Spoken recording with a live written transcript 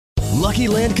Lucky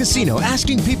Land Casino,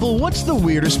 asking people, what's the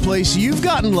weirdest place you've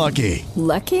gotten lucky?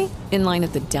 Lucky? In line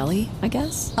at the deli, I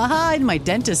guess? Aha, in my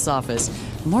dentist's office.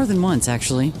 More than once,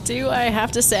 actually. Do I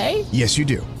have to say? Yes, you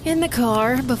do. In the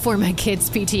car before my kids'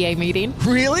 PTA meeting.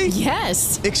 Really?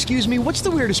 Yes. Excuse me, what's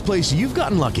the weirdest place you've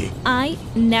gotten lucky? I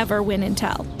never win and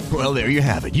tell. Well, there you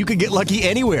have it. You can get lucky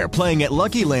anywhere, playing at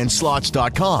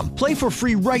LuckyLandSlots.com. Play for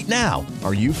free right now.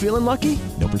 Are you feeling lucky?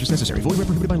 No purchase necessary. Void where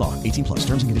prohibited by law. 18 plus.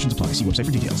 Terms and conditions apply. See website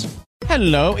for details.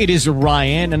 Hello, it is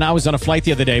Ryan, and I was on a flight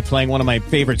the other day playing one of my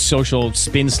favorite social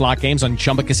spin slot games on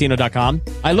ChumbaCasino.com.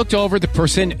 I looked over at the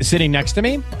person sitting next to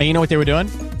me, and you know what they were doing?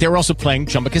 They were also playing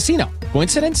Chumba Casino.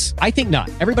 Coincidence? I think not.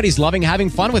 Everybody's loving having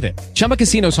fun with it. Chumba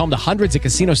Casino is home to hundreds of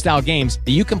casino-style games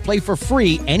that you can play for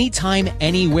free anytime,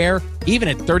 anywhere, even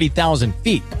at 30,000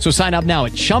 feet. So sign up now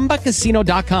at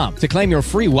ChumbaCasino.com to claim your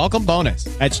free welcome bonus.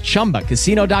 That's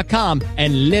ChumbaCasino.com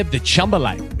and live the Chumba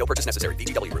life. No purchase necessary.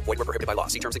 VGW. Void where prohibited by law.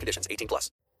 See terms and conditions. 18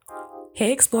 plus.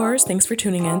 Hey Explorers, thanks for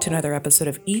tuning in to another episode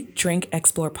of Eat, Drink,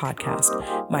 Explore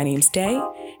podcast. My name's Day,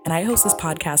 and I host this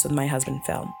podcast with my husband,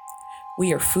 Phil.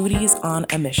 We are foodies on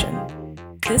a mission.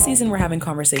 This season, we're having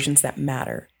conversations that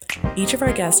matter. Each of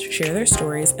our guests share their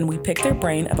stories, and we pick their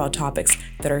brain about topics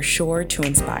that are sure to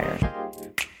inspire.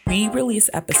 We release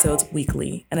episodes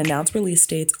weekly and announce release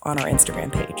dates on our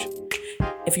Instagram page.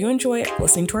 If you enjoy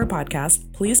listening to our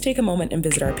podcast, please take a moment and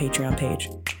visit our Patreon page.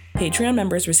 Patreon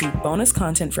members receive bonus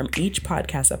content from each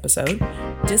podcast episode,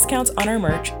 discounts on our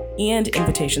merch, and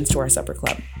invitations to our supper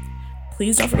club.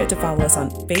 Please don't forget to follow us on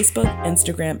Facebook,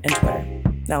 Instagram, and Twitter.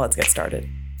 Now let's get started.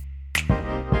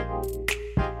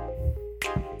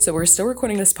 So we're still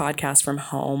recording this podcast from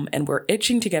home, and we're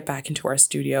itching to get back into our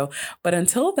studio. But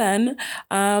until then,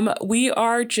 we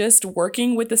are just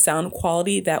working with the sound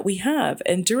quality that we have.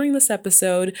 And during this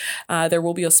episode, there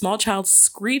will be a small child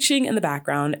screeching in the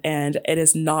background, and it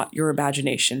is not your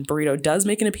imagination. Burrito does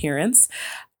make an appearance,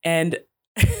 and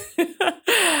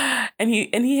and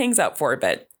he hangs out for a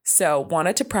bit. So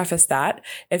wanted to preface that.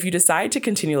 If you decide to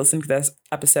continue listening to this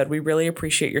episode, we really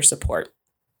appreciate your support.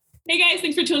 Hey guys,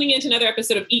 thanks for tuning in to another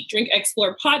episode of Eat, Drink,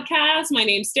 Explore podcast. My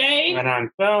name's Day. And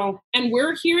I'm Phil. And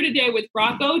we're here today with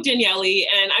Rocco Danieli.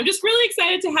 And I'm just really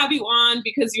excited to have you on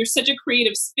because you're such a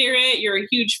creative spirit. You're a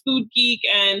huge food geek.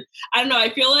 And I don't know,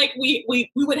 I feel like we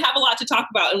would have a lot to talk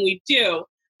about, and we do.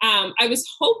 I was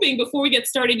hoping before we get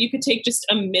started, you could take just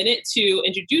a minute to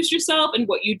introduce yourself and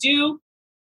what you do.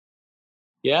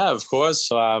 Yeah, of course.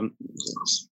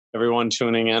 Everyone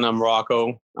tuning in, I'm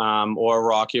Rocco, or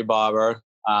Rock Your Barber.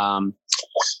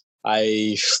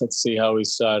 Let's see how we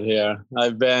start here.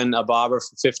 I've been a barber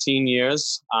for 15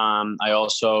 years. I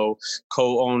also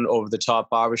co-own Over the Top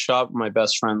Barbershop with my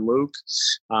best friend Luke.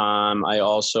 I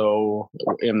also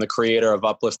am the creator of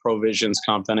Upliftprofisions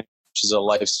company, which is a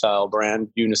lifestyle brand,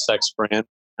 unisex brand,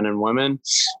 men and women,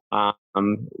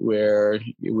 where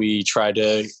we try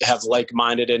to have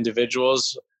like-minded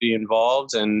individuals be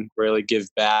involved and really give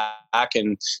back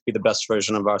and be the best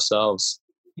version of ourselves.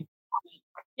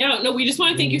 Yeah, no, we just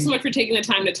want to thank you so much for taking the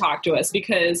time to talk to us,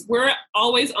 because we're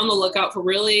always on the lookout for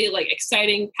really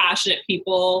exciting, passionate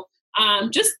people,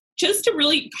 just to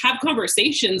really have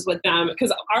conversations with them,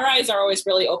 because our eyes are always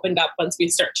really opened up once we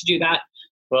start to do that.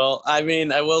 Well, I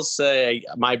mean, I will say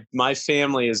my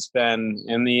family has been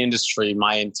in the industry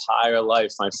my entire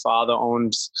life. My father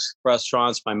owned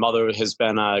restaurants. My mother has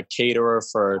been a caterer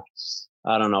for,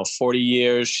 40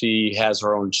 years. She has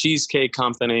her own cheesecake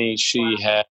company. She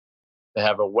had to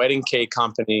have a wedding cake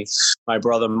company. My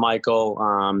brother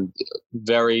Michael,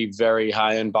 very, very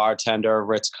high-end bartender,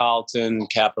 Ritz-Carlton,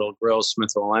 Capitol Grill,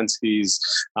 Smith Walensky's.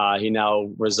 He now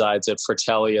resides at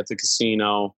Fratelli at the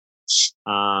casino.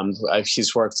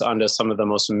 He's worked under some of the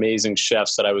most amazing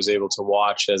chefs that I was able to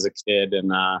watch as a kid,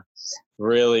 and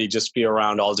really just be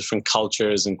around all different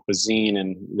cultures and cuisine.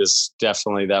 And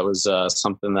that was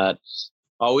something that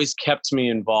always kept me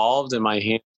involved and my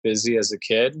hands busy as a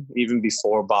kid, even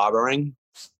before barbering.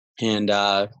 And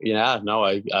I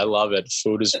love it.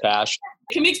 Food is passion.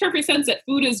 It makes perfect sense that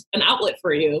food is an outlet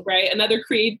for you, right? Another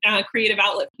creative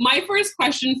outlet. My first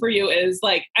question for you is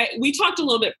we talked a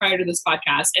little bit prior to this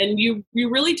podcast, and you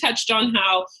really touched on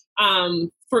how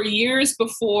for years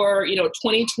before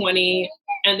 2020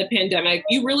 and the pandemic,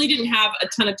 you really didn't have a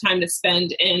ton of time to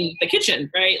spend in the kitchen,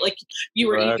 right? Like you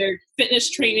were either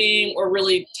fitness training or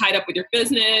really tied up with your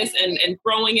business and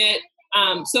growing it.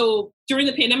 So during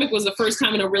the pandemic was the first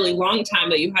time in a really long time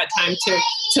that you had time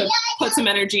to put some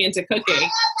energy into cooking.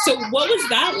 So what was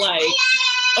that like?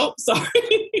 Oh,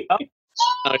 sorry.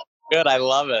 Good. I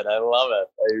love it. I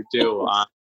do.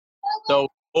 So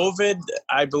COVID,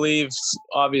 I believe,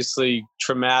 obviously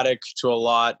traumatic to a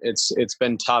lot. It's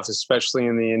been tough, especially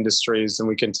in the industries, and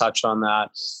we can touch on that.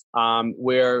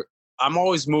 Where I'm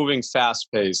always moving fast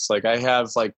paced. Like I have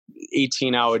like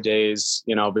 18-hour days,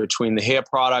 between the hair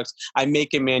products. I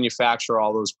make and manufacture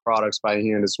all those products by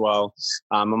hand as well.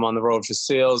 I'm on the road for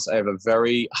sales. I have a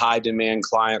very high demand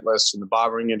client list in the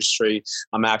barbering industry.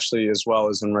 I'm actually, as well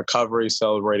as in recovery,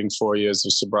 celebrating 4 years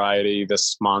of sobriety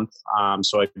this month.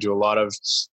 So I do a lot of,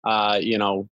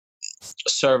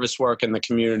 service work in the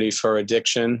community for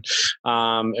addiction.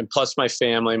 And plus my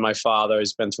family, my father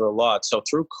has been through a lot. So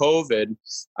through COVID,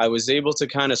 I was able to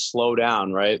kind of slow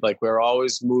down, right? Like we're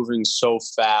always moving so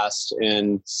fast,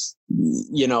 and,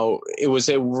 it was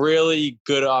a really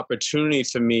good opportunity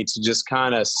for me to just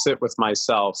kind of sit with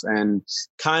myself and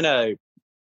kind of,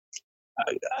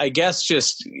 I guess,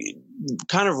 just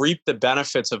kind of reap the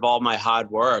benefits of all my hard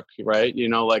work, right?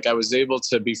 Like I was able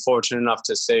to be fortunate enough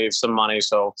to save some money.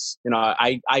 So,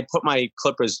 I put my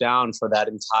clippers down for that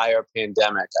entire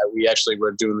pandemic. We actually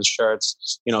were doing the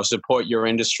shirts, support your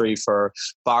industry for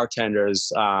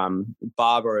bartenders,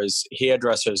 barbers,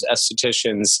 hairdressers,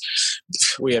 estheticians.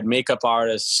 We had makeup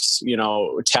artists,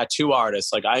 tattoo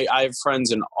artists. Like I have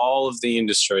friends in all of the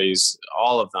industries,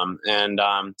 all of them. And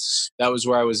that was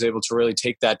where I was able to really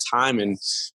take that time and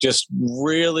just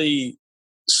really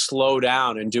slow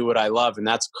down and do what I love. And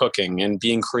that's cooking and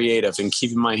being creative and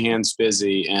keeping my hands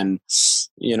busy. And,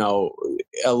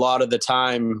 a lot of the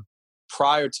time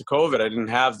prior to COVID, I didn't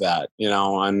have that,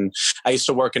 and I used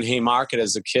to work in Haymarket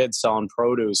as a kid selling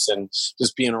produce and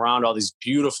just being around all these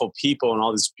beautiful people and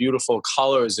all these beautiful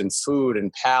colors and food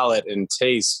and palette and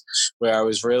taste, where I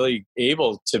was really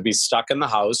able to be stuck in the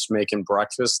house, making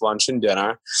breakfast, lunch, and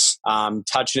dinner,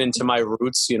 touching into my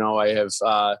roots. I have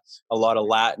a lot of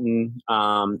Latin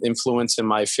influence in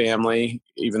my family,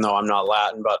 even though I'm not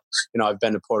Latin, but, I've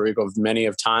been to Puerto Rico many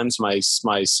of times. My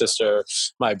sister,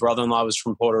 my brother-in-law was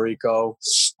from Puerto Rico.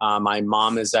 My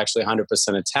mom is actually 100%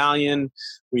 Italian.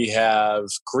 We have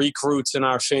Greek roots in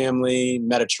our family,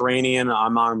 Mediterranean.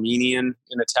 I'm Armenian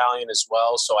and Italian as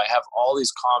well. So I have all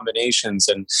these combinations,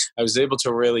 and I was able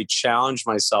to really challenge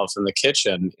myself in the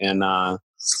kitchen and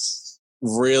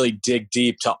really dig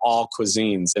deep to all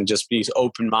cuisines and just be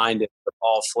open-minded with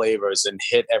all flavors and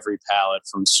hit every palate,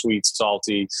 from sweet,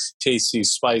 salty, tasty,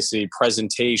 spicy,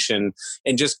 presentation,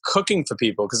 and just cooking for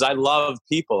people, because I love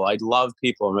people.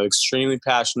 I'm an extremely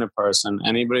passionate person.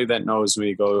 Anybody that knows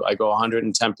me, I go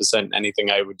 110% in anything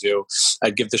I would do.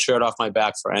 I'd give the shirt off my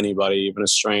back for anybody, even a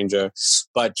stranger.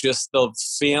 But just the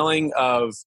feeling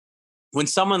of when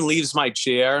someone leaves my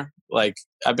chair, like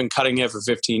I've been cutting hair for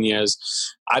 15 years,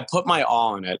 I put my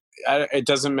all in it. It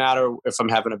doesn't matter if I'm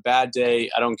having a bad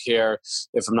day. I don't care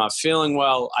if I'm not feeling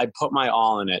well. I put my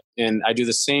all in it. And I do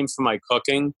the same for my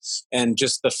cooking. And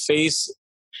just the face,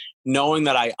 knowing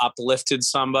that I uplifted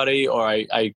somebody, or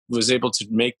I was able to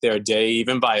make their day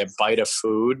even by a bite of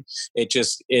food,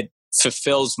 it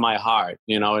fulfills my heart,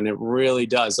 and it really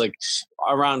does. Like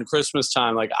around Christmas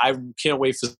time, like I can't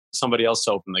wait for somebody else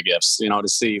to open the gifts, to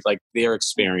see like their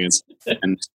experience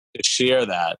and to share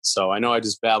that. So I know I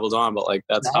just babbled on, but like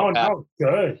that's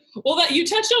good. Well, that you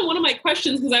touched on one of my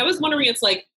questions, because I was wondering, it's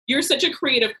like, you're such a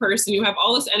creative person. You have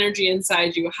all this energy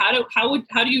inside you. How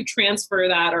do you transfer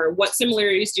that, or what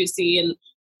similarities do you see in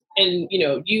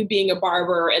you being a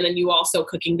barber, and then you also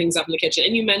cooking things up in the kitchen?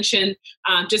 And you mentioned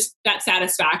just that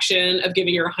satisfaction of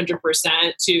giving your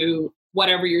 100% to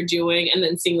whatever you're doing, and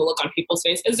then seeing the look on people's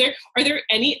face. Are there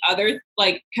any other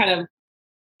like kind of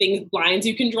lines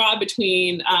you can draw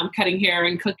between cutting hair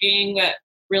and cooking that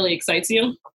really excites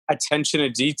you? Attention to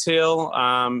detail,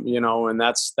 and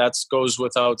that's goes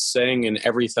without saying in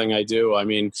everything I do. I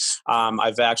mean,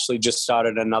 I've actually just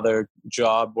started another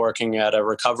job working at a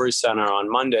recovery center on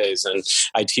Mondays, and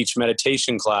I teach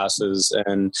meditation classes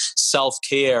and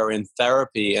self-care and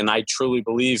therapy. And I truly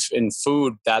believe in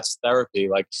food. That's therapy.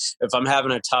 Like if I'm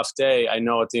having a tough day, I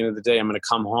know at the end of the day, I'm going to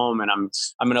come home and I'm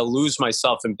going to lose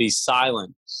myself and be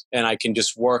silent, and I can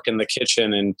just work in the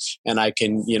kitchen and I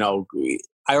can,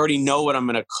 I already know what I'm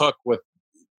going to cook with.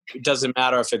 It doesn't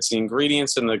matter if it's the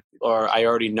ingredients or I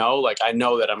already know, like I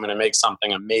know that I'm going to make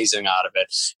something amazing out of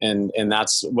it. And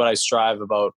that's what I strive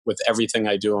about with everything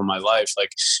I do in my life.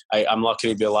 Like I'm lucky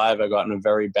to be alive. I got in a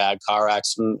very bad car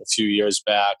accident a few years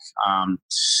back.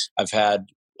 I've had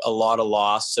a lot of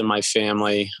loss in my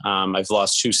family. I've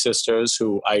lost two sisters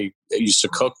who I used to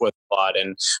cook with a lot.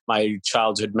 And my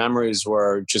childhood memories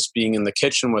were just being in the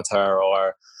kitchen with her,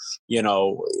 or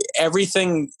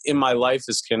everything in my life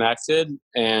is connected.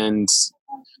 And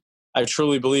I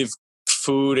truly believe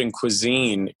food and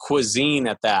cuisine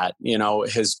at that,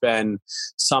 has been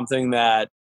something that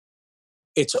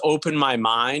it's opened my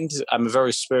mind. I'm a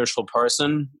very spiritual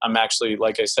person. I'm actually,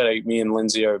 like I said, me and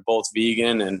Lindsay are both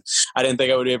vegan, and I didn't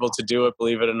think I would be able to do it,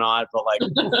 believe it or not. But like,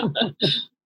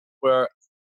 where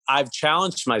I've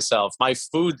challenged myself. My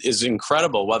food is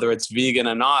incredible, whether it's vegan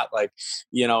or not, like,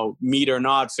 meat or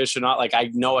not, fish or not. Like,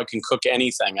 I know I can cook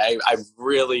anything. I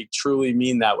really, truly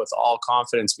mean that with all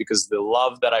confidence, because the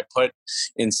love that I put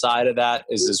inside of that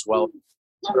is as well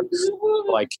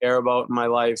people I care about in my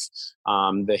life,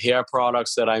 the hair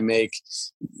products that I make,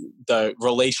 the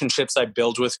relationships I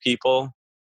build with people.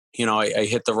 I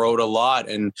hit the road a lot,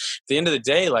 and at the end of the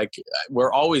day, like,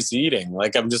 we're always eating.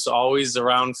 Like, I'm just always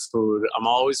around food. I'm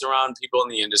always around people in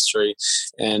the industry,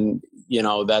 and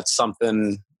that's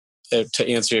something to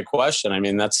answer your question. I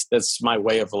mean, that's my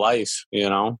way of life.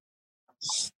 So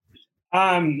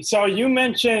you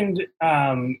mentioned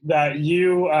that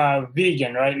you are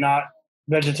vegan, right? Not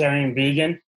vegetarian,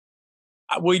 vegan.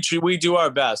 We do our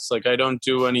best. Like, I don't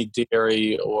do any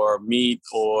dairy or meat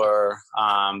or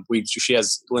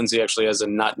Lindsay actually has a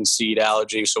nut and seed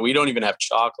allergy, so we don't even have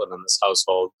chocolate in this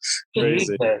household.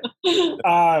 Crazy.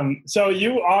 So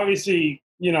you obviously,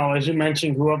 as you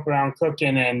mentioned, grew up around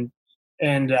cooking and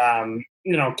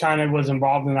kind of was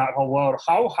involved in that whole world.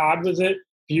 How hard was it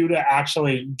for you to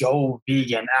actually go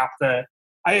vegan after?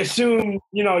 I assume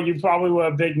you probably were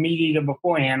a big meat eater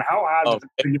beforehand. How hard was it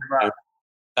for you to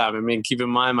I mean, keep in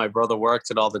mind, my brother worked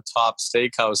at all the top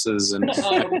steakhouses, and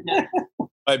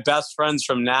my best friend's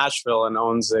from Nashville and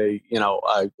owns a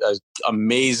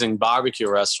amazing barbecue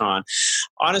restaurant.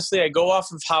 Honestly, I go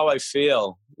off of how I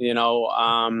feel.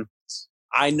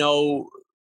 I know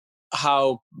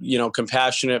how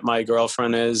compassionate my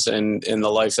girlfriend is, and in the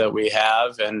life that we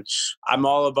have, and I'm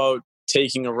all about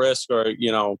taking a risk or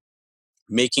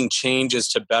making changes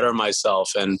to better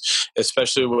myself, and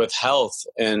especially with health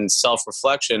and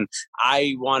self-reflection.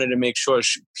 I wanted to make sure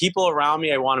people around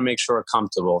me, I want to make sure are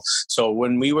comfortable. So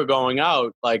when we were going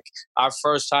out, like our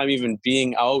first time even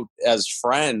being out as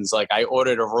friends, like I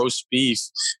ordered a roast beef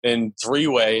in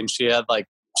 3-way, and she had like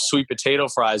sweet potato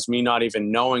fries, me not even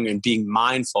knowing, and being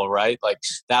mindful, right? Like,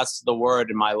 that's the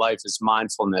word in my life, is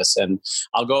mindfulness. And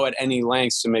I'll go at any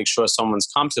lengths to make sure someone's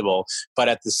comfortable. But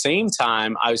at the same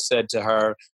time, I said to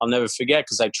her, I'll never forget,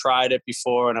 because I tried it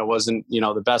before and I wasn't,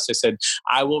 the best. I said,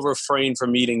 I will refrain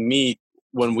from eating meat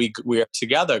when we are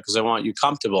together, because I want you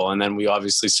comfortable. And then we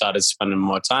obviously started spending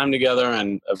more time together,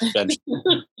 and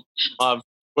eventually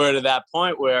we're to that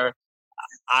point where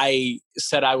I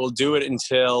said I will do it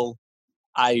until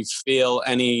I feel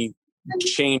any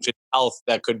change in health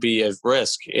that could be at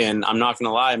risk. And I'm not going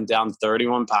to lie, I'm down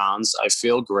 31 pounds. I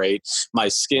feel great. My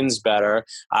skin's better.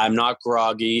 I'm not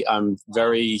groggy. I'm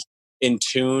very in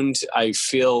tuned. I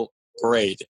feel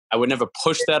great. I would never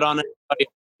push that on anybody,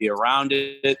 be around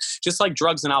it. Just like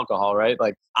drugs and alcohol, right?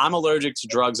 Like, I'm allergic to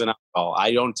drugs and alcohol.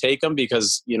 I don't take them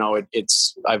because,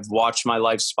 I've watched my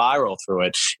life spiral through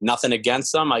it. Nothing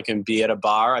against them. I can be at a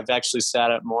bar. I've actually sat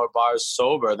at more bars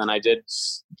sober than I did,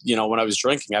 when I was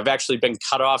drinking. I've actually been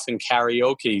cut off in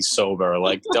karaoke sober.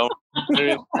 Like, don't.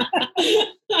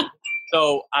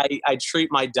 So I treat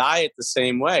my diet the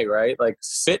same way, right? Like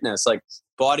fitness, like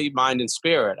body, mind, and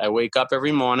spirit. I wake up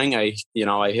every morning. I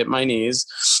hit my knees.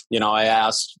 I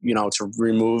ask, to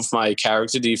remove my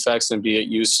character defects and be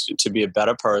used to be a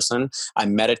better person. I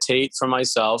meditate for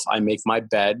myself. I make my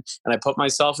bed, and I put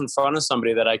myself in front of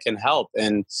somebody that I can help.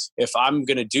 And if I'm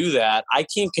going to do that, I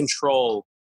can't control,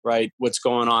 right, what's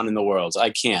going on in the world.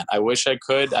 I can't. I wish I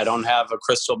could. I don't have a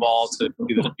crystal ball to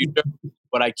see the future.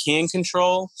 What I can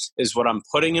control is what I'm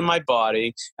putting in my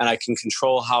body, and I can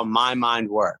control how my mind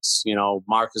works.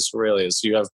 Marcus Aurelius,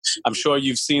 I'm sure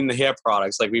you've seen the hair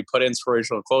products. Like, we put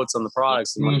inspirational quotes on the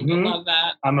products. And I love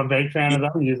that. I'm a big fan of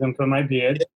them. Use them for my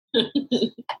beard. There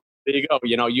you go.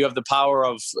 You have the power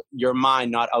of your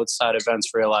mind, not outside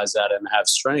events. Realize that and have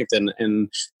strength. And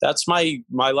that's my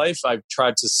life. I've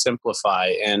tried to simplify,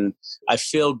 and I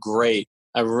feel great.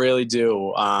 I really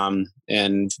do.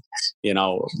 And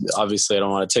obviously I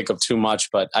don't want to take up too much,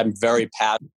 but I'm very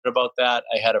passionate about that.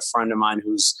 I had a friend of mine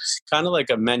who's kind of like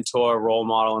a mentor, role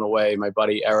model in a way. My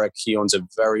buddy Eric, he owns a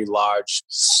very large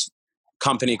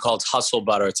company called Hustle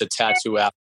Butter. It's a tattoo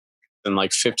app in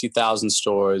like 50,000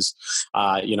 stores,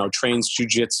 trains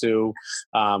jujitsu,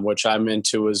 which I'm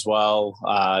into as well.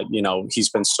 He's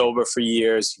been sober for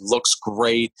years. He looks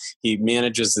great. He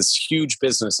manages this huge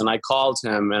business. And I called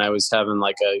him, and I was having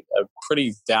like a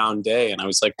pretty down day. And I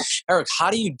was like, Eric,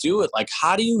 how do you do it? Like,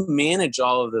 how do you manage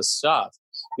all of this stuff?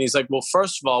 And he's like, well,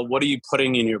 first of all, what are you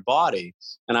putting in your body?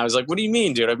 And I was like, what do you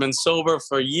mean, dude? I've been sober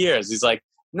for years. He's like,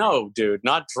 no, dude,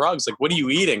 not drugs. Like, what are you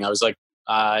eating? I was like,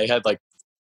 I had like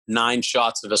 9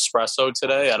 shots of espresso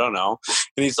today. I don't know.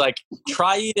 And he's like,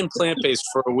 try eating plant-based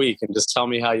for a week and just tell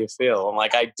me how you feel. I'm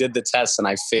like, I did the test and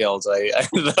I failed. I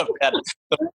ended up having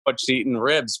so much eating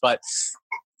ribs. But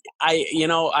I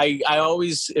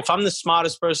always, if I'm the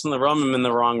smartest person in the room, I'm in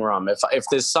the wrong room. If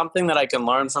there's something that I can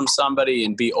learn from somebody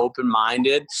and be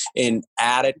open-minded and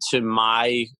add it to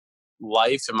my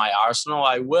life and my arsenal,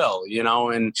 I will,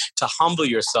 and to humble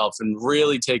yourself and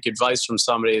really take advice from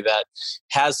somebody that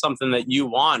has something that you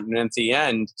want. And at the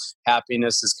end,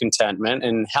 happiness is contentment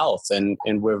and health. And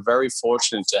we're very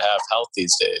fortunate to have health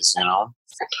these days,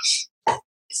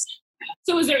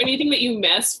 So is there anything that you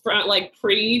miss from like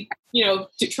pre, to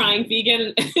trying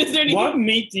vegan? Is there anything? What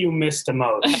meat do you miss the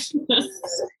most?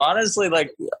 Honestly,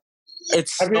 like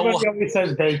it's everybody always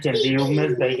says bacon. Do you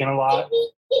miss bacon a lot?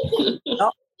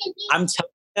 No, I'm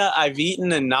telling you, I've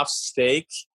eaten enough steak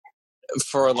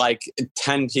for like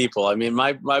 10 people. I mean,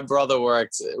 my brother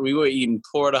worked, we were eating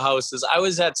porterhouses. I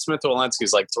was at Smith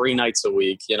Walensky's like 3 nights a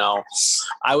week,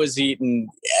 I was eating,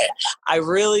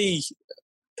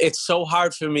 it's so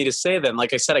hard for me to say that. And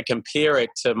like I said, I compare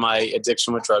it to my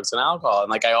addiction with drugs and alcohol.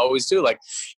 And like I always do, like,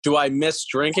 do I miss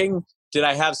drinking? Did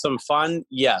I have some fun?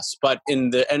 Yes. But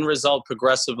in the end result,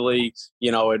 progressively,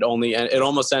 it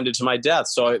almost ended to my death.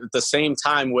 So at the same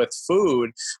time with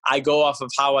food, I go off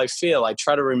of how I feel. I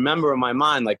try to remember in my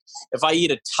mind, like if I eat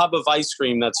a tub of ice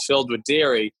cream that's filled with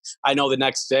dairy, I know the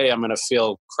next day I'm going to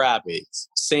feel crappy.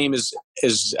 Same as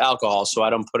alcohol. So I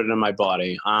don't put it in my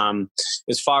body.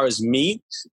 As far as meat,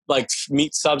 like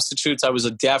meat substitutes, I was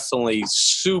definitely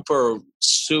super,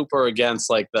 super against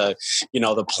like the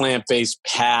plant-based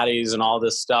patties and all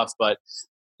this stuff. But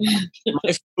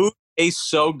my food tastes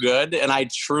so good, and I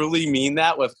truly mean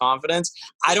that with confidence.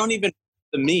 I don't even eat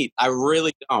the meat. I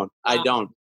really don't. I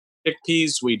don't.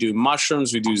 Chickpeas, we do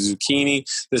mushrooms, we do zucchini.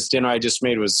 This dinner I just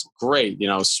made was great.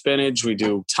 Spinach, we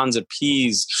do tons of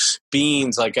peas,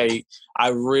 beans. Like I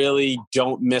really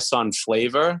don't miss on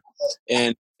flavor.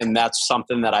 And that's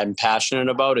something that I'm passionate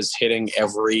about, is hitting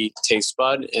every taste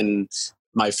bud in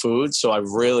my food. So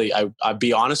I'll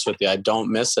be honest with you, I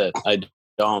don't miss it. I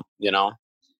don't,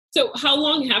 So how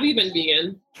long have you been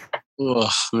vegan?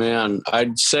 Oh man,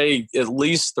 I'd say at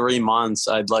least 3 months.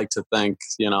 I'd like to think,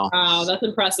 Wow, that's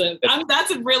impressive.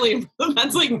 That's like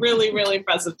really, really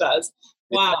impressive to us.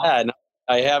 Wow. Yeah,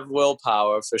 I have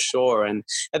willpower for sure. And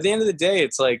at the end of the day,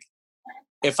 it's like,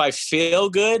 if I feel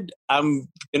good, I'm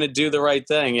going to do the right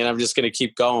thing, and I'm just going to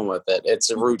keep going with it. It's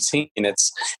a routine.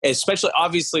 It's especially,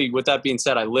 obviously, with that being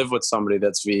said, I live with somebody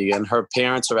that's vegan. Her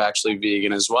parents are actually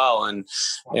vegan as well.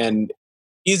 And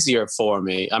easier for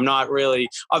me. I'm not going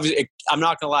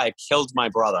to lie. I killed my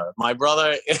brother. My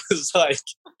brother is like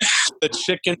the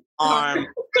chicken arm.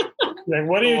 Like,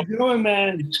 what are you doing,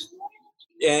 man?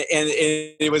 And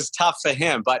it was tough for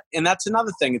him. And that's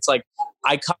another thing. It's like,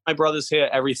 I cut my brother's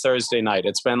hair every Thursday night.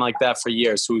 It's been like that for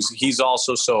years. He's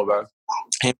also sober.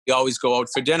 And we always go out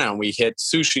for dinner, and we hit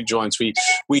sushi joints. We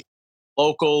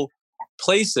local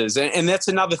places. And that's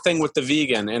another thing with the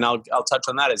vegan. And I'll touch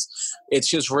on that, is it's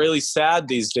just really sad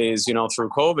these days, through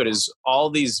COVID, is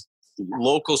all these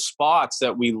local spots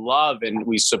that we love and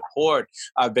we support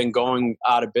have been going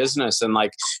out of business.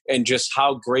 And just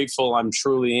how grateful I'm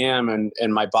truly am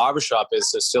and my barbershop is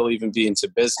to still even be into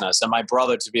business, and my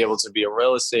brother to be able to be a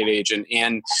real estate agent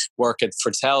and work at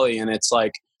Fratelli. And it's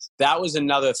like, that was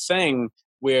another thing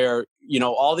where,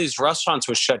 all these restaurants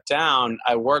were shut down.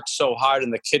 I worked so hard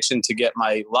in the kitchen to get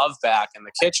my love back in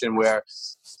the kitchen, where,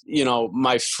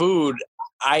 my food,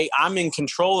 I'm in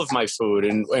control of my food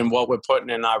and what we're putting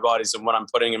in our bodies and what I'm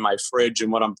putting in my fridge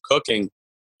and what I'm cooking,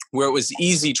 where it was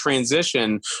easy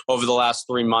transition over the last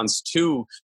 3 months to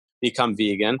become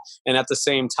vegan. And at the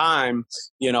same time,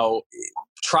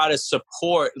 try to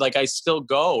support, like I still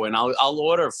go and I'll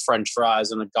order French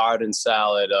fries and a garden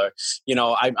salad, or,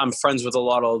 I'm friends with a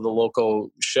lot of the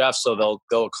local chefs, so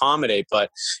they'll accommodate.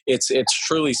 But it's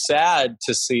truly sad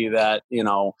to see that,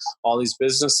 all these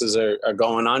businesses are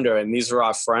going under, and these are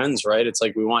our friends, right? It's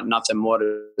like, we want nothing more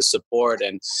to support.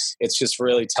 And it's just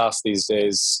really tough these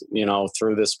days,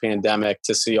 through this pandemic,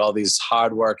 to see all these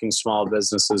hardworking small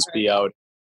businesses be out.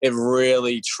 It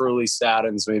really, truly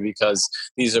saddens me, because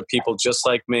these are people just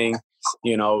like me,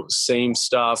 same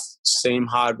stuff, same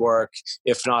hard work,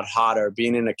 if not harder,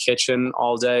 being in a kitchen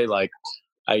all day. Like,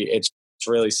 it's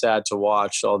really sad to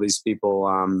watch all these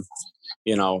people,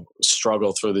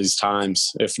 struggle through these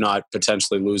times, if not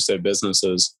potentially lose their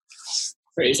businesses.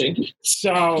 Crazy.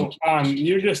 So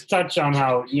you just touched on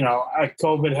how,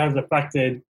 COVID has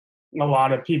affected a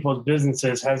lot of people's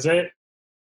businesses. Has it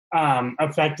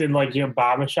affected like your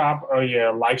barbershop or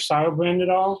your lifestyle brand at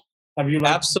all? Have you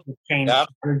changed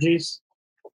strategies?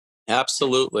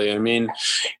 Absolutely. I mean,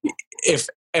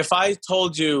 if I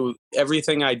told you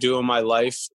everything I do in my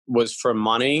life was for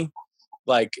money,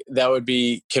 like that would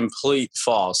be complete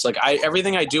false. Like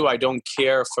everything I do, I don't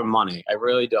care for money. I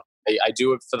really don't. I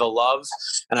do it for the love,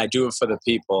 and I do it for the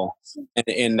people.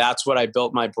 And that's what I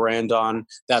built my brand on.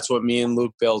 That's what me and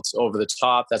Luke built Over the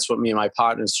Top. That's what me and my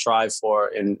partners strive for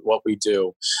in what we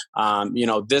do.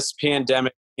 This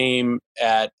pandemic came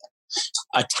at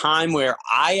a time where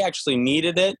I actually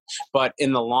needed it, but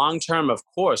in the long term, of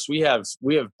course, we have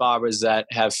barbers that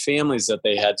have families that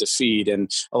they had to feed,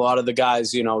 and a lot of the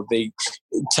guys, they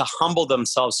to humble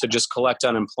themselves to just collect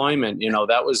unemployment,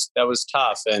 that was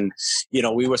tough. And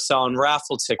we were selling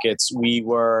raffle tickets, we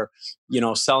were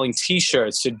selling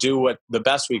T-shirts to do what the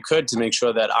best we could to make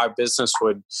sure that our business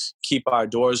would keep our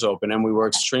doors open. And we were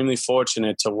extremely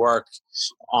fortunate to work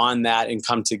on that and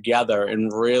come together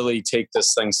and really take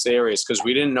this thing serious, because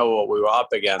we didn't know what we were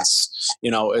up against.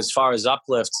 As far as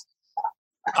Uplift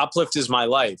is my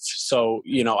life. So,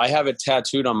 I have it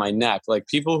tattooed on my neck. Like,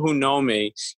 people who know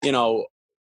me,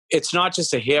 it's not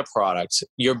just a hair product.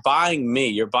 You're buying me.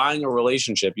 You're buying a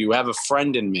relationship. You have a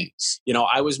friend in me.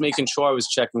 I was making sure I was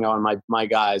checking on my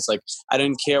guys. Like, I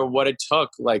didn't care what it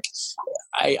took. Like,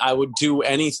 I would do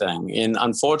anything. And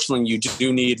unfortunately, you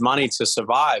do need money to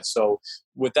survive. So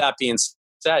with that being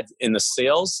said, in the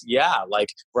sales,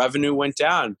 revenue went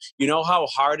down. You know how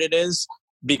hard it is?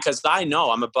 Because I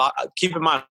know keep in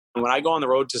mind, when I go on the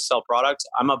road to sell products,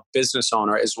 I'm a business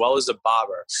owner as well as a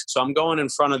barber. So I'm going in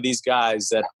front of these guys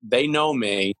that they know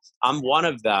me. I'm one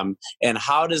of them. And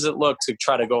how does it look to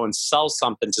try to go and sell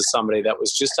something to somebody that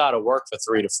was just out of work for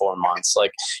 3 to 4 months?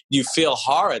 Like, you feel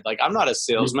horrid. Like, I'm not a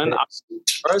salesman. I'm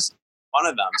a person, one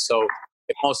of them. So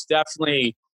it most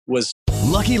definitely was.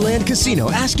 Lucky Land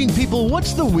Casino, asking people,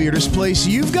 what's the weirdest place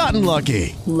you've gotten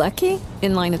lucky? Lucky?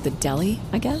 In line at the deli,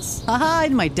 I guess? Aha,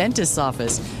 in my dentist's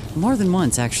office. More than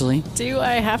once, actually. Do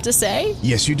I have to say?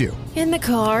 Yes, you do. In the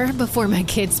car before my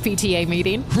kids' PTA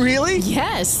meeting. Really?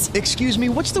 Yes. Excuse me,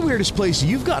 what's the weirdest place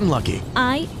you've gotten lucky?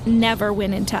 I never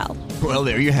win and tell. Well,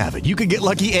 there you have it. You can get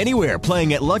lucky anywhere,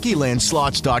 playing at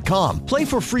LuckyLandSlots.com. Play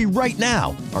for free right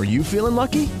now. Are you feeling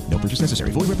lucky? No purchase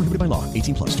necessary. Void where prohibited by law.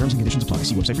 18 plus. Terms and conditions apply.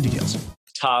 See website for details.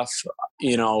 Tough.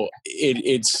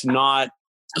 It's not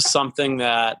something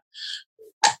that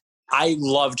I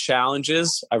love.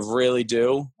 Challenges. I really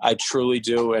do. I truly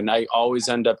do. And I always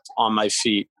end up on my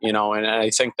feet, and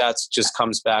I think that's just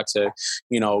comes back to,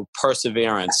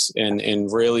 perseverance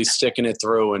and really sticking it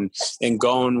through and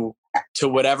going to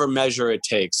whatever measure it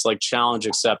takes, like challenge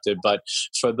accepted. But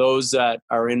for those that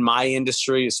are in my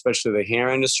industry, especially the hair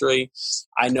industry,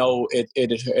 I know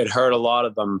it hurt a lot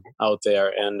of them out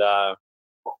there. And,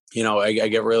 I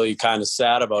get really kind of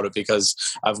sad about it, because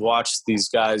I've watched these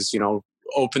guys,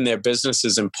 open their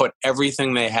businesses and put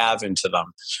everything they have into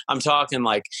them. I'm talking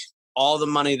like all the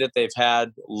money that they've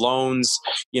had, loans,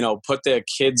 put their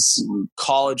kids'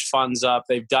 college funds up.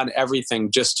 They've done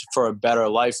everything just for a better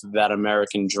life of that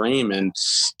American dream. And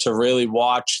to really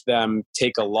watch them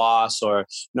take a loss or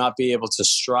not be able to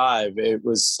strive, it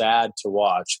was sad to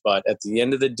watch. But at the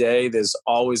end of the day, there's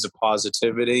always a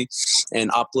positivity,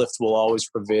 and Uplift will always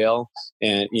prevail.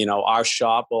 And, our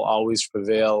shop will always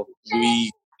prevail.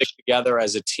 We stick together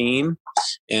as a team.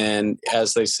 And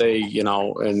as they say,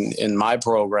 in my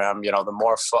program,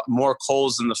 the more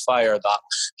coals in the fire, the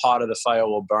hotter the fire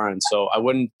will burn. So I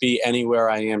wouldn't be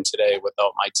anywhere I am today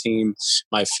without my team,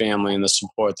 my family, and the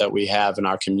support that we have in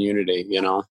our community,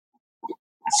 Yeah,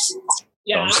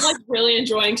 I'm like really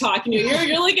enjoying talking to you.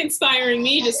 You're like inspiring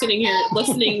me just sitting here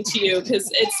listening to you,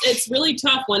 because it's really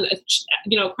tough when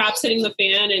crap's hitting the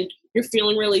fan and you're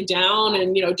feeling really down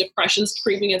and depression's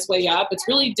creeping its way up. It's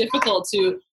really difficult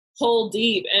to pull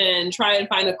deep and try and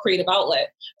find a creative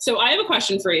outlet. So I have a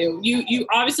question for you. You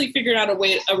obviously figured out a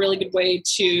really good way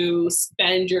to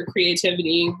spend your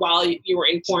creativity while you were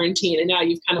in quarantine, and now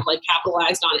you've kind of like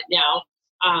capitalized on it now,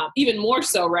 even more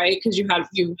so, right? Because you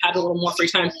had a little more free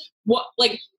time. What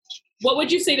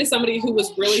would you say to somebody who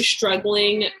was really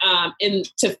struggling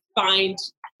to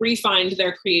refine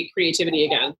their creativity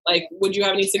again? Like, would you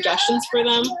have any suggestions for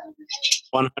them?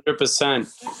 100%.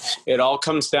 It all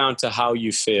comes down to how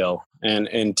you feel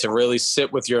and to really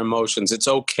sit with your emotions. It's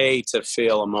okay to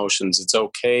feel emotions. It's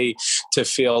okay to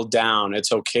feel down.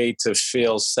 It's okay to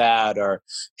feel sad or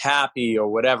happy or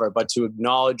whatever, but to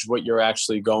acknowledge what you're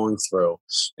actually going through.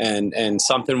 And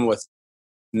something with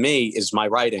me is my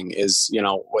writing is,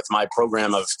 with my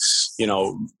program of,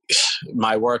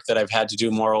 my work that I've had to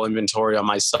do moral inventory on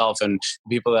myself and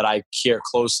people that I care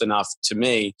close enough to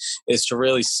me, is to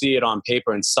really see it on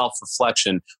paper and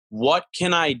self-reflection. What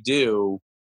can I do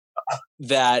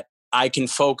that I can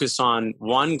focus on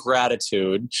one,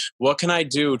 gratitude. What can I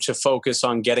do to focus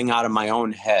on getting out of my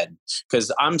own head?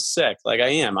 Because I'm sick, like I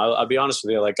am. I'll be honest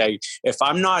with you. Like if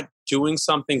I'm not doing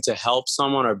something to help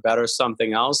someone or better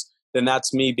something else, then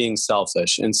that's me being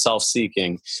selfish and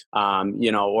self-seeking,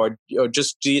 or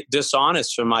just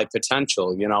dishonest for my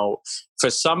potential. For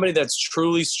somebody that's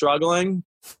truly struggling,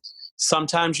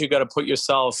 sometimes you got to put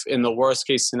yourself in the worst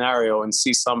case scenario and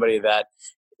see somebody that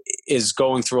is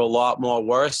going through a lot more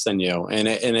worse than you. And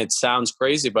it sounds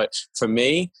crazy, but for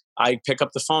me, I pick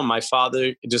up the phone. My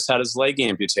father just had his leg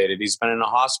amputated. He's been in a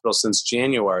hospital since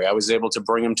January. I was able to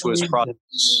bring him to his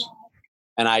process.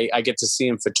 And I get to see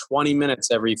him for 20 minutes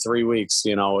every 3 weeks,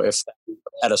 if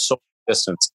at a social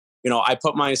distance. I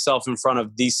put myself in front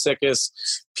of the sickest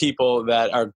people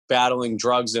that are battling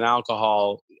drugs and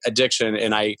alcohol addiction,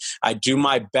 and I do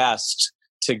my best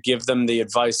to give them the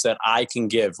advice that I can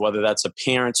give, whether that's a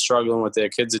parent struggling with their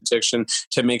kid's addiction,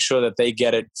 to make sure that they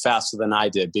get it faster than I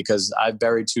did, because I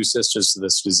buried 2 sisters to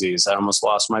this disease. I almost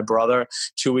lost my brother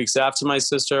 2 weeks after my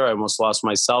sister. I almost lost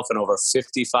myself and over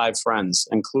 55 friends,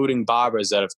 including barbers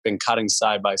that have been cutting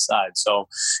side by side. So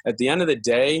at the end of the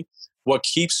day, what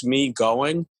keeps me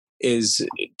going is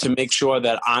to make sure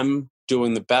that I'm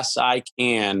doing the best I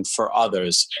can for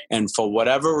others. And for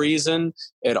whatever reason,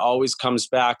 it always comes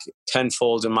back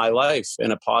tenfold in my life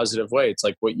in a positive way. It's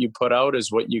like what you put out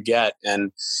is what you get.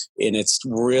 And it's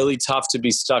really tough to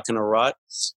be stuck in a rut,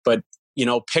 but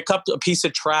pick up a piece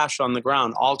of trash on the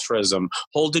ground, altruism,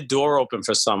 hold the door open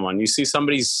for someone. You see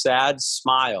somebody's sad,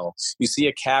 smile. You see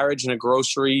a carriage in a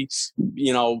grocery,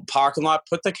 parking lot,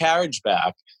 put the carriage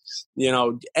back.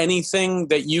 Anything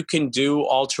that you can do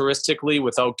altruistically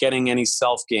without getting any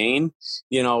self-gain,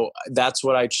 that's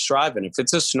what I strive in. If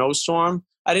it's a snowstorm,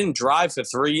 I didn't drive for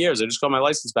 3 years. I just got my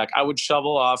license back. I would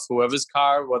shovel off whoever's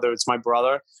car, whether it's my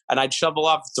brother, and I'd shovel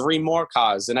off 3 more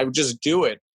cars, and I would just do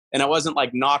it. And I wasn't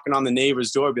like knocking on the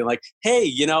neighbor's door being like, hey,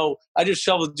 I just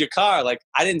shoveled your car. Like,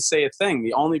 I didn't say a thing.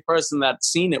 The only person that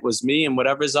seen it was me, and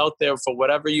whatever's out there for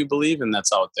whatever you believe in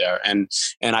that's out there. And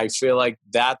I feel like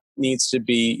that needs to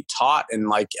be taught in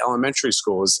like elementary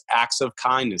schools, acts of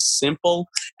kindness, simple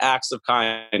acts of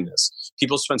kindness.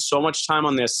 People spend so much time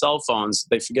on their cell phones,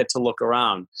 they forget to look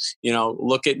around,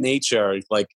 look at nature,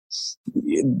 like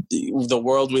the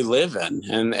world we live in.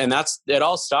 And that's, it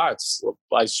all starts,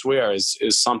 I swear, is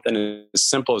something as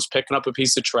simple as picking up a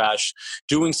piece of trash,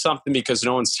 doing something because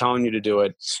no one's telling you to do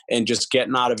it, and just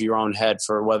getting out of your own head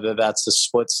for whether that's a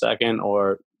split second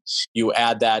or you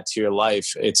add that to your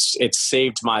life. It's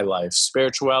saved my life.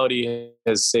 Spirituality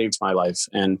has saved my life,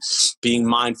 and being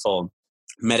mindful,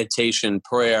 meditation,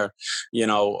 prayer,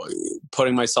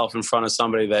 putting myself in front of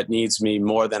somebody that needs me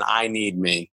more than I need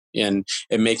me. And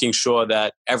making sure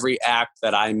that every act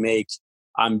that I make,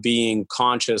 I'm being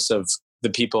conscious of the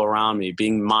people around me,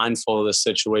 being mindful of the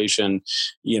situation,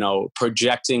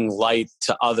 projecting light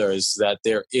to others, that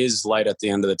there is light at the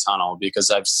end of the tunnel, because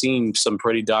I've seen some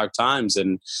pretty dark times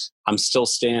and I'm still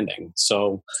standing.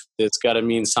 So it's got to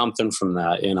mean something from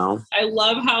that, I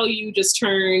love how you just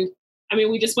turned,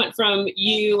 we just went from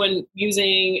you and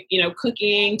using,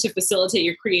 cooking to facilitate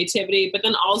your creativity, but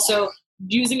then also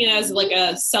using it as like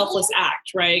a selfless act,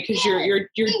 right? Because you're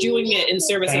doing it in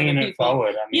service of other people.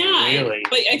 Forward. Really.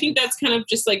 But I think that's kind of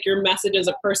just like your message as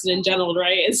a person in general,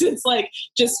 right? It's like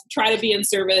just try to be in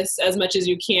service as much as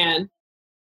you can.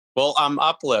 Well, I'm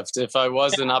uplift. If I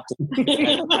wasn't uplift,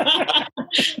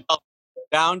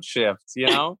 downshift,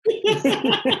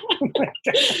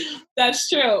 That's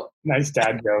true. Nice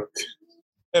dad joke.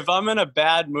 If I'm in a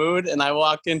bad mood and I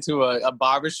walk into a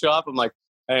barbershop, I'm like,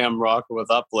 hey, I'm Rocco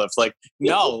with Uplift. Like,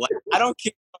 no, like, I don't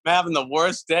care if I'm having the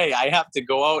worst day. I have to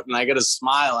go out and I got to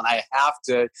smile, and I have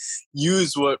to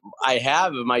use what I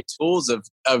have in my tools of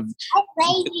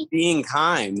being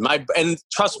kind. And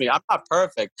trust me, I'm not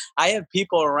perfect. I have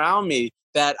people around me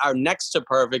that are next to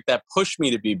perfect that push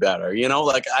me to be better.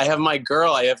 Like I have my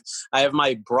girl, I have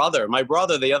my brother. My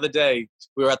brother, the other day,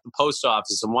 we were at the post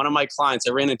office, and one of my clients,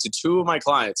 I ran into 2 of my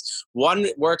clients. One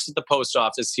works at the post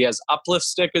office. He has Uplift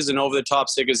stickers and Over the Top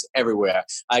stickers everywhere.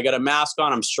 I got a mask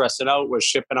on. I'm stressing out. We're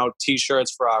shipping out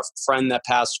T-shirts for our friend that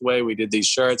passed away. We did these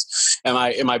shirts. And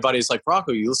my buddy's like,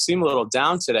 Rocco, you seem a little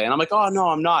down today. And I'm like, oh, no,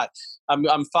 I'm not.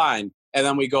 I'm fine. And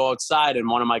then we go outside, and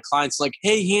one of my clients is like,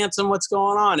 hey, handsome, what's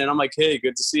going on? And I'm like, hey,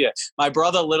 good to see you. My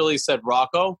brother literally said,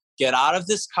 Rocco, get out of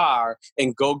this car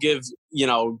and go give him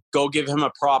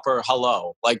a proper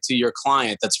hello, like to your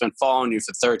client that's been following you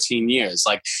for 13 years.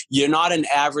 Like, you're not an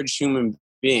average human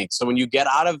being. So when you get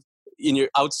out of you're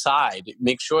outside,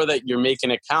 make sure that you're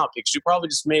making it count, because you probably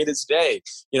just made his day.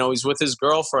 He's with his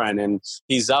girlfriend and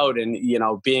he's out and,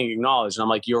 being acknowledged. And I'm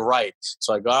like, you're right.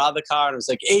 So I got out of the car and I was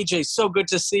like, AJ, so good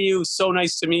to see you. So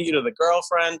nice to meet you. To the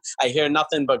girlfriend, I hear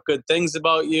nothing but good things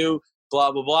about you,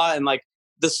 blah, blah, blah. And like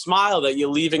the smile that you're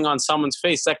leaving on someone's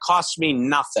face, that cost me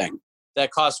nothing.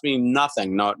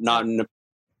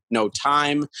 No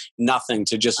time, nothing,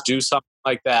 to just do something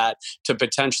like that, to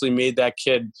potentially made that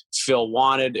kid feel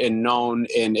wanted and known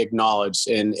and acknowledged.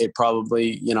 And it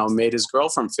probably, made his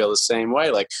girlfriend feel the same way.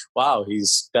 Like, wow,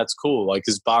 that's cool. Like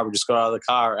his barber just got out of the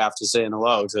car after saying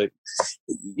hello. Like,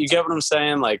 you get what I'm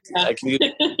saying? Like,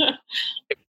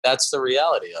 that's the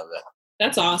reality of it.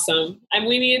 That's awesome. And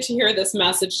we needed to hear this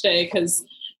message today, because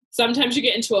sometimes you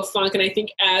get into a funk, and I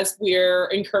think as we're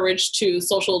encouraged to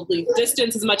socially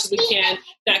distance as much as we can,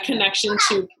 that connection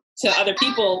to other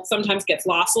people sometimes gets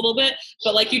lost a little bit.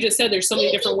 But like you just said, there's so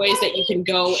many different ways that you can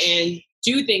go and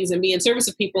do things and be in service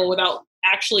of people without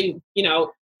actually,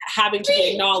 having to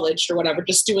be acknowledged or whatever,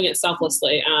 just doing it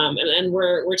selflessly. And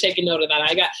we're taking note of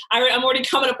that. I'm already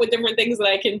coming up with different things that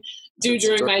I can do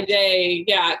during my day.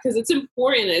 Yeah. Cause it's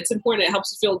important. It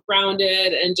helps you feel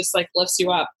grounded and just like lifts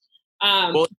you up.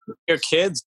 Well, your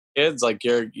kids, like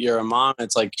you're a mom.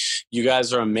 It's like, you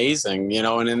guys are amazing,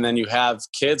 and then you have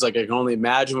kids. Like, I can only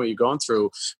imagine what you're going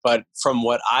through. But from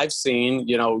what I've seen,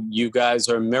 you guys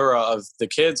are a mirror of the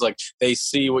kids. Like, they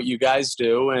see what you guys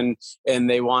do and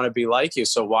they want to be like you.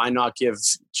 So why not give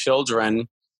children,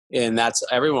 and that's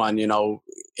everyone,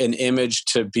 an image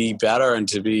to be better and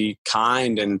to be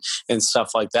kind and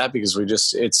stuff like that, because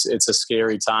it's a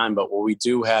scary time. But what we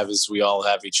do have is we all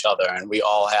have each other and we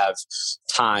all have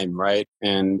time, right?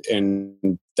 And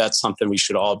that's something we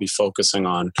should all be focusing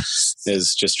on,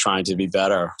 is just trying to be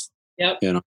better. Yep.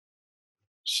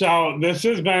 So this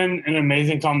has been an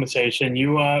amazing conversation.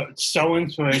 You are so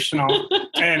inspirational.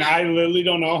 And I literally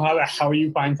don't know how the hell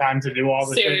you find time to do all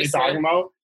the shit you're talking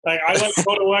about. Like, I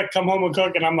go to work, come home and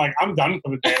cook, and I'm like, I'm done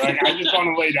for the day. Like, I just want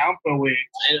to lay down for a week.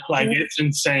 Like, it's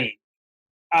insane.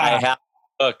 I have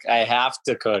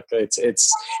to cook.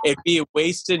 It'd be a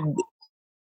wasted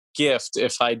gift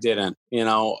if I didn't,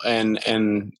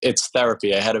 and it's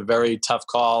therapy. I had a very tough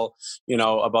call,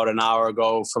 about an hour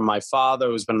ago from my father,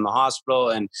 who's been in the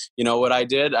hospital. And you know what I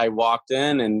did? I walked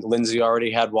in and Lindsay already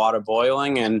had water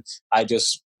boiling, and I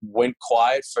just went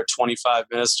quiet for 25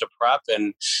 minutes to prep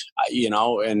and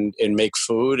make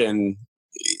food. And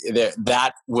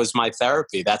that was my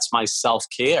therapy. That's my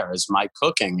self-care, is my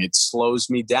cooking. It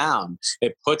slows me down.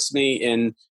 It puts me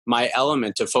in my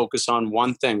element to focus on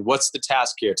one thing. What's the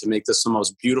task here? To make this the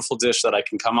most beautiful dish that I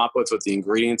can come up with the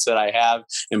ingredients that I have,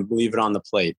 and leave it on the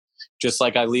plate. Just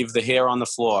like I leave the hair on the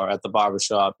floor at the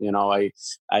barbershop. I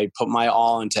put my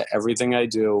all into everything I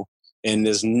do. And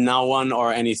there's no one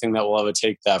or anything that will ever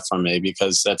take that from me,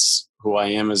 because that's who I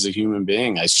am as a human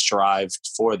being. I strive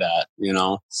for that,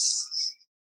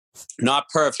 Not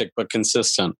perfect, but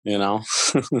consistent,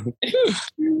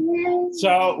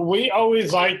 So we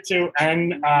always like to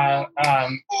end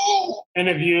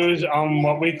interviews on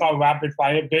what we call rapid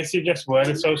fire, basically just word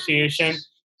association.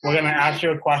 We're going to ask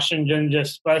you a question, and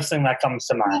just first thing that comes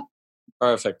to mind.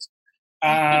 Perfect.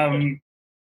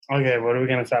 Okay, what are we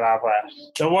going to start off with?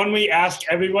 The one we ask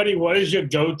everybody, what is your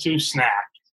go-to snack?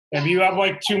 If you have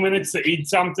like 2 minutes to eat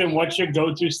something, what's your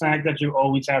go-to snack that you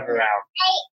always have around?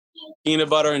 Peanut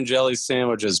butter and jelly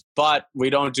sandwiches, but we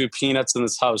don't do peanuts in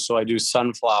this house, so I do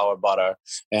sunflower butter,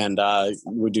 and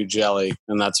we do jelly,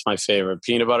 and that's my favorite.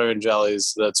 Peanut butter and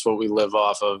jellies, that's what we live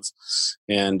off of,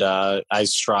 and I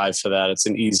strive for that. It's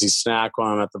an easy snack when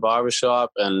I'm at the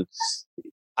barbershop, and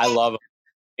I love it.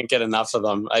 Can't get enough of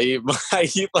them. I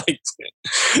eat like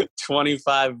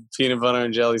 25 peanut butter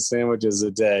and jelly sandwiches a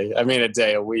day. I mean,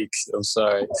 a week. I'm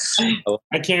sorry.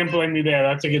 I can't blame you there.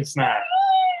 That's a good snack.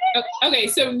 Okay,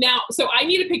 so I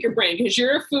need to pick your brain, because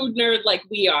you're a food nerd like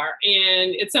we are,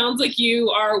 and it sounds like you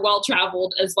are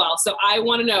well-traveled as well. So I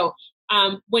want to know,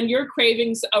 when you're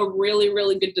craving a really,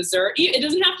 really good dessert, it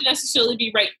doesn't have to necessarily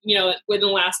be right, within the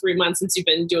last 3 months since you've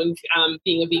been doing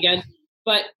being a vegan.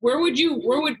 But where would you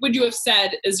have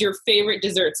said is your favorite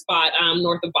dessert spot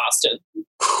north of Boston?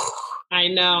 I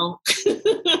know.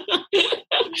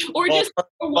 Or just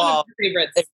one of your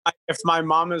favorites. If my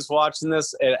mom is watching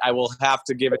this, I will have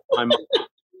to give it to my mom.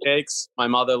 Cakes. My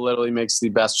mother literally makes the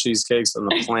best cheesecakes on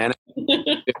the planet.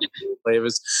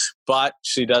 Flavors, but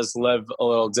she does live a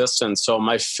little distance. So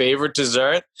my favorite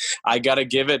dessert, I got to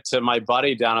give it to my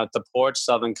buddy down at the porch,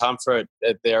 Southern Comfort.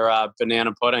 Their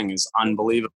banana pudding is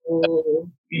unbelievable.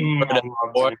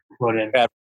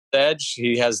 Edge,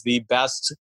 he has the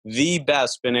best the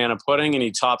best banana pudding, and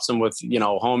he tops them with,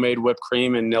 homemade whipped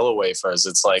cream and Nilla wafers.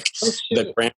 It's like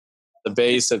the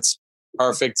base. It's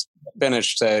perfect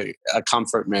finish to a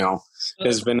comfort meal.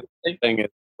 His banana thing is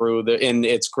and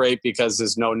it's great because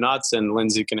there's no nuts and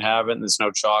Lindsay can have it and there's no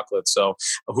chocolate. So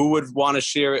who would want to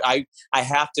share it? I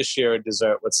have to share a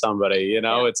dessert with somebody,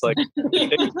 It's like,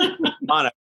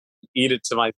 I eat it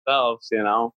to myself,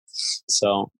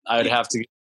 So I would have to get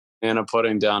banana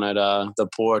pudding down at the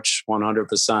porch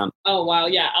 100%. Oh, wow.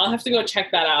 Yeah. I'll have to go check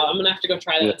that out. I'm going to have to go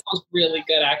try that. It sounds really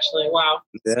good, actually. Wow.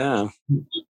 Yeah.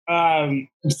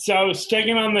 So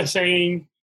sticking on the same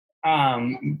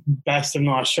best of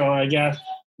North Shore, I guess,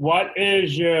 what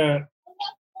is your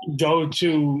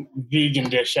go-to vegan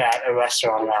dish at a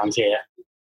restaurant around here?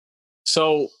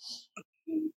 So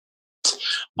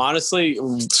honestly,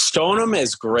 Stoneham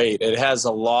is great. It has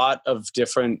a lot of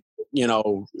different,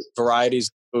 varieties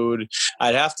of food.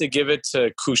 I'd have to give it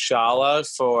to Kushala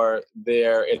for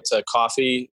it's a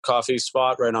coffee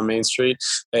spot right on Main Street.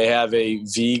 They have a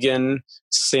vegan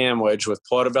sandwich with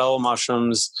portobello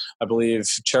mushrooms, I believe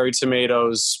cherry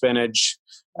tomatoes, spinach.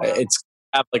 It's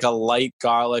have like a light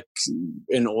garlic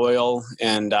in oil,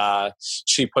 and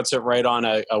she puts it right on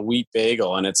a wheat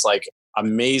bagel, and it's like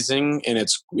amazing, and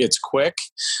it's quick.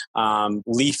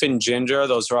 Leaf and ginger,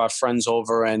 those are our friends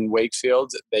over in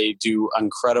Wakefield. They do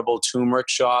incredible turmeric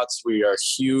shots. We are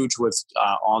huge with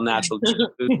all natural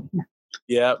juices.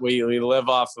 Yeah, we live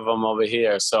off of them over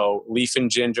here. So Leaf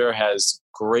and Ginger has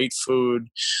great food,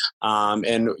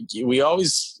 and we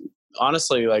always,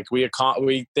 honestly, like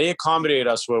they accommodate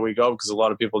us where we go because a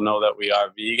lot of people know that we are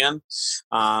vegan.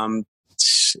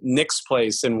 Nick's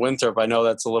place in Winthrop, I know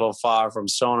that's a little far from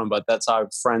Stoneham, but that's our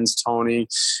friends Tony,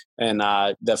 and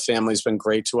the family's been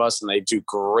great to us, and they do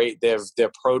great. Their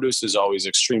produce is always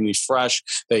extremely fresh.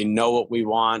 They know what we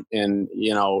want, and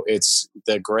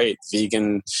they're great.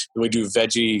 Vegan. We do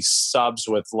veggie subs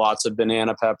with lots of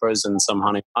banana peppers and some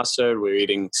honey mustard. We're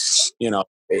eating,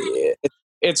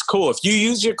 it's cool if you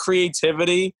use your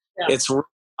creativity. Yeah. It's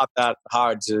not that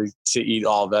hard to eat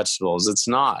all vegetables. It's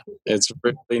not. It's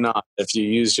really not if you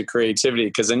use your creativity,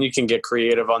 because then you can get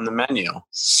creative on the menu.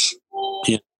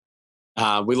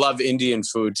 We love Indian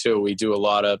food too. We do a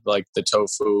lot of like the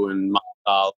tofu and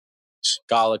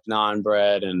garlic naan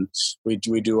bread, and we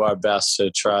do our best to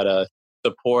try to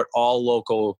support all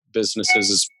local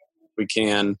businesses as we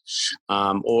can.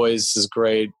 Oi's is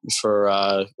great for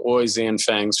Oi's and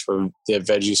Fangs for their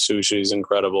veggie sushi is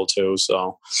incredible too.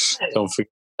 So don't forget.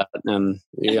 And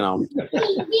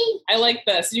I like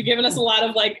this. You've given us a lot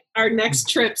of like our next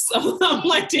trips. So I'm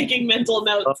like taking mental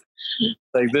notes.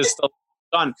 Like this stuff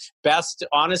fun. Best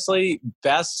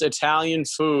Italian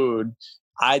food,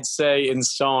 I'd say in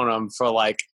Stoneham for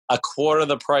like a quarter of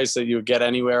the price that you would get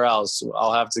anywhere else.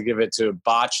 I'll have to give it to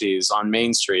Bocce's on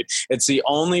Main Street. It's the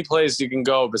only place you can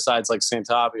go besides like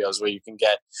Sant'Apio's where you can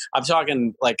get, I'm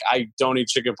talking like, I don't eat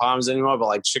chicken parms anymore, but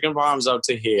like chicken parms out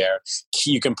to here.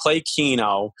 You can play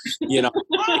Keno,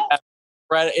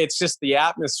 it's just the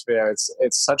atmosphere.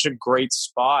 It's such a great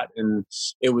spot. And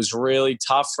it was really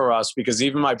tough for us because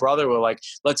even my brother were like,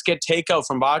 let's get takeout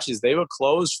from Bocce's. They were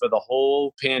closed for the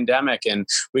whole pandemic and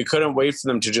we couldn't wait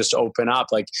for them to just open up.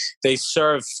 Like they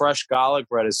serve fresh garlic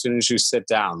bread as soon as you sit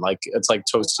down. Like it's like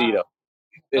Tostito.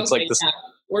 It's okay, like this. Yeah.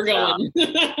 We're going.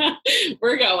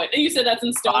 We're going. And you said that's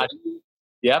in Stoneham?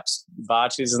 Yep.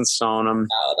 Bocce's in Stoneham.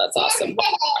 Oh, that's awesome.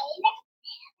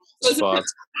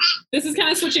 This is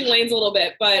kind of switching lanes a little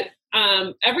bit, but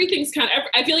everything's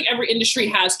I feel like every industry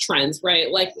has trends, right?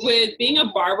 Like with being a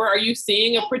barber, are you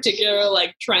seeing a particular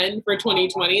like trend for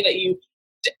 2020 that you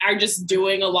are just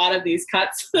doing a lot of these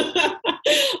cuts?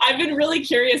 I've been really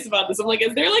curious about this. I'm like,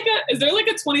 is there like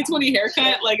a 2020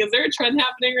 haircut? Like, is there a trend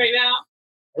happening right now?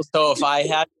 So if I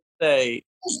had to say,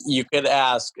 you could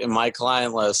ask in my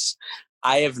client list,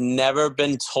 I have never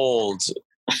been told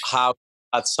how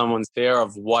at someone's hair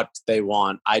of what they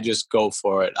want. I just go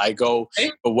for it. I go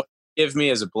for what you give me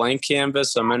as a blank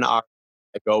canvas. I'm an artist.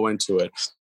 I go into it.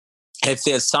 If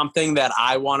there's something that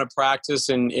I want to practice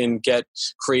and get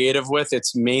creative with,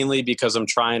 it's mainly because I'm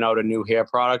trying out a new hair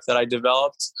product that I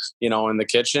developed, in the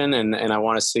kitchen. And I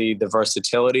want to see the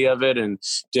versatility of it and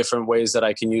different ways that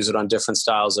I can use it on different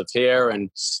styles of hair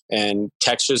and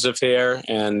textures of hair.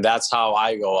 And that's how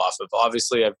I go off of.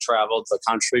 Obviously, I've traveled the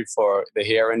country for the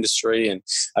hair industry and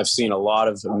I've seen a lot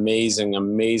of amazing,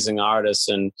 amazing artists.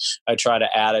 And I try to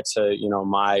add it to,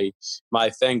 my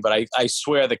thing. But I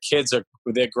swear the kids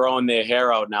they're growing their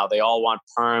hair out now. They all want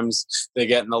perms. They're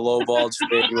getting the low bulge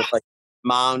fade with like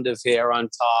mound of hair on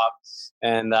top.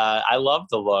 And I love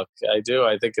the look. I do.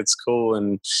 I think it's cool.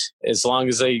 And as long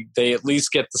as they at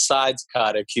least get the sides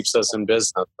cut, it keeps us in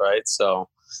business, right? So,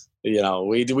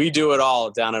 we do it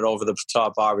all down at Over the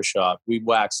Top Barbershop. We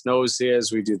wax nose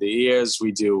hairs. We do the ears.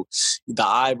 We do the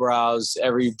eyebrows.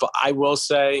 I will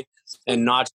say, and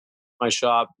not my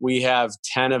shop, we have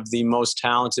 10 of the most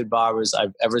talented barbers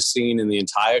I've ever seen in the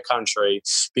entire country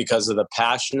because of the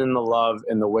passion and the love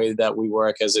and the way that we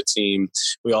work as a team.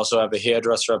 We also have a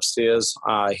hairdresser upstairs,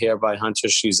 Hair by Hunter.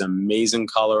 She's an amazing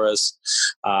colorist.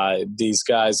 These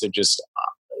guys are just...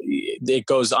 it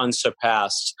goes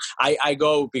unsurpassed. I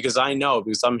go because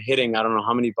I'm hitting, I don't know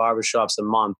how many barbershops a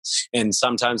month. And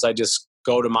sometimes I just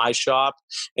go to my shop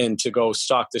and to go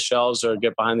stock the shelves or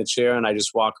get behind the chair, and I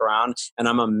just walk around and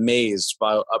I'm amazed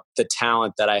by the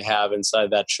talent that I have inside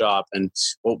that shop and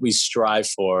what we strive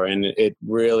for. And it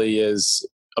really is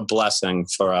a blessing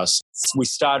for us. We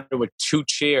started with 2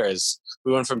 chairs.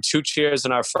 We went from 2 chairs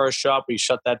in our first shop. We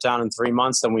shut that down in 3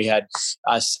 months. Then we had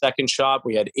a second shop.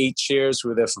 We had 8 chairs. We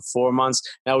were there for 4 months.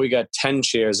 Now we got 10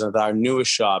 chairs at our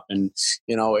newest shop. And,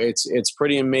 it's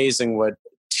pretty amazing what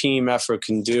team effort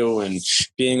can do, and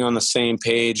being on the same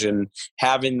page and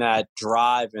having that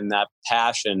drive and that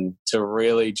passion to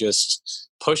really just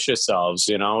push yourselves,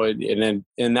 and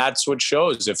that's what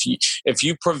shows. If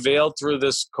you prevail through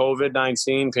this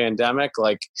COVID-19 pandemic,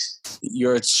 like,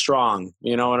 you're strong,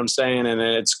 you know what I'm saying? And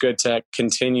it's good to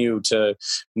continue to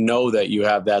know that you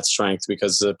have that strength,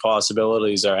 because the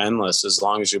possibilities are endless as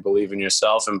long as you believe in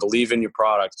yourself and believe in your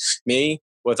product. Me,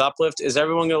 with Uplift, is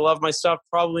everyone going to love my stuff?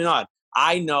 Probably not.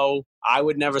 I know I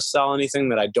would never sell anything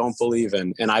that I don't believe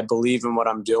in, and I believe in what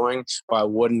I'm doing, or I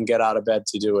wouldn't get out of bed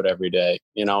to do it every day.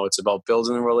 It's about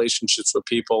building relationships with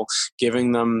people,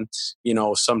 giving them,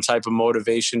 some type of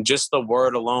motivation. Just the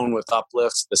word alone with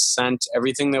Uplift, the scent,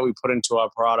 everything that we put into our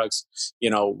products,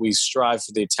 we strive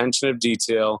for the attention of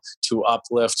detail to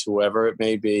uplift whoever it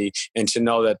may be, and to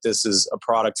know that this is a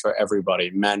product for everybody,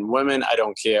 men, women, I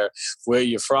don't care where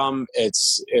you're from.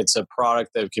 It's a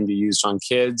product that can be used on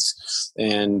kids,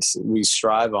 and we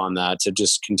strive on that to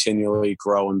just continually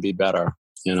grow and be better,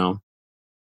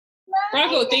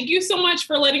 Rocco, thank you so much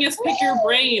for letting us pick your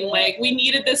brain. Like, we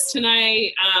needed this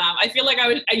tonight. I feel like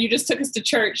you just took us to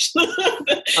church.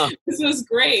 This was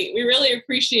great. We really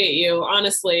appreciate you,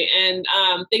 honestly. And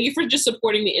thank you for just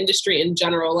supporting the industry in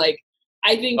general. Like,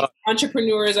 I think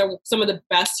entrepreneurs are some of the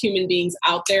best human beings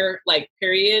out there, like,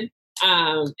 period.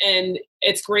 And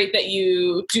it's great that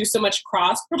you do so much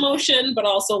cross promotion, but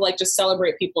also, like, just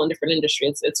celebrate people in different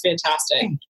industries. It's fantastic.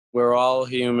 We're all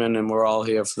human and we're all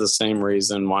here for the same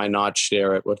reason. Why not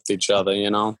share it with each other,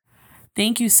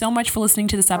 Thank you so much for listening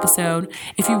to this episode.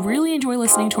 If you really enjoy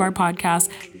listening to our podcast,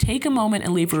 take a moment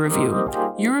and leave a review.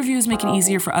 Your reviews make it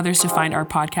easier for others to find our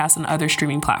podcast on other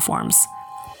streaming platforms.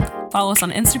 Follow us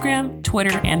on Instagram,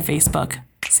 Twitter, and Facebook.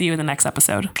 See you in the next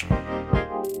episode.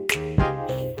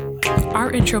 Our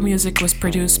intro music was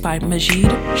produced by Majid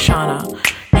Shana.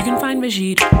 You can find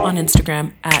Majid on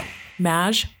Instagram at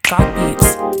Maj Got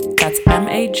Beats. That's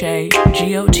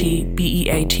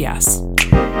MAJGOTBEATS.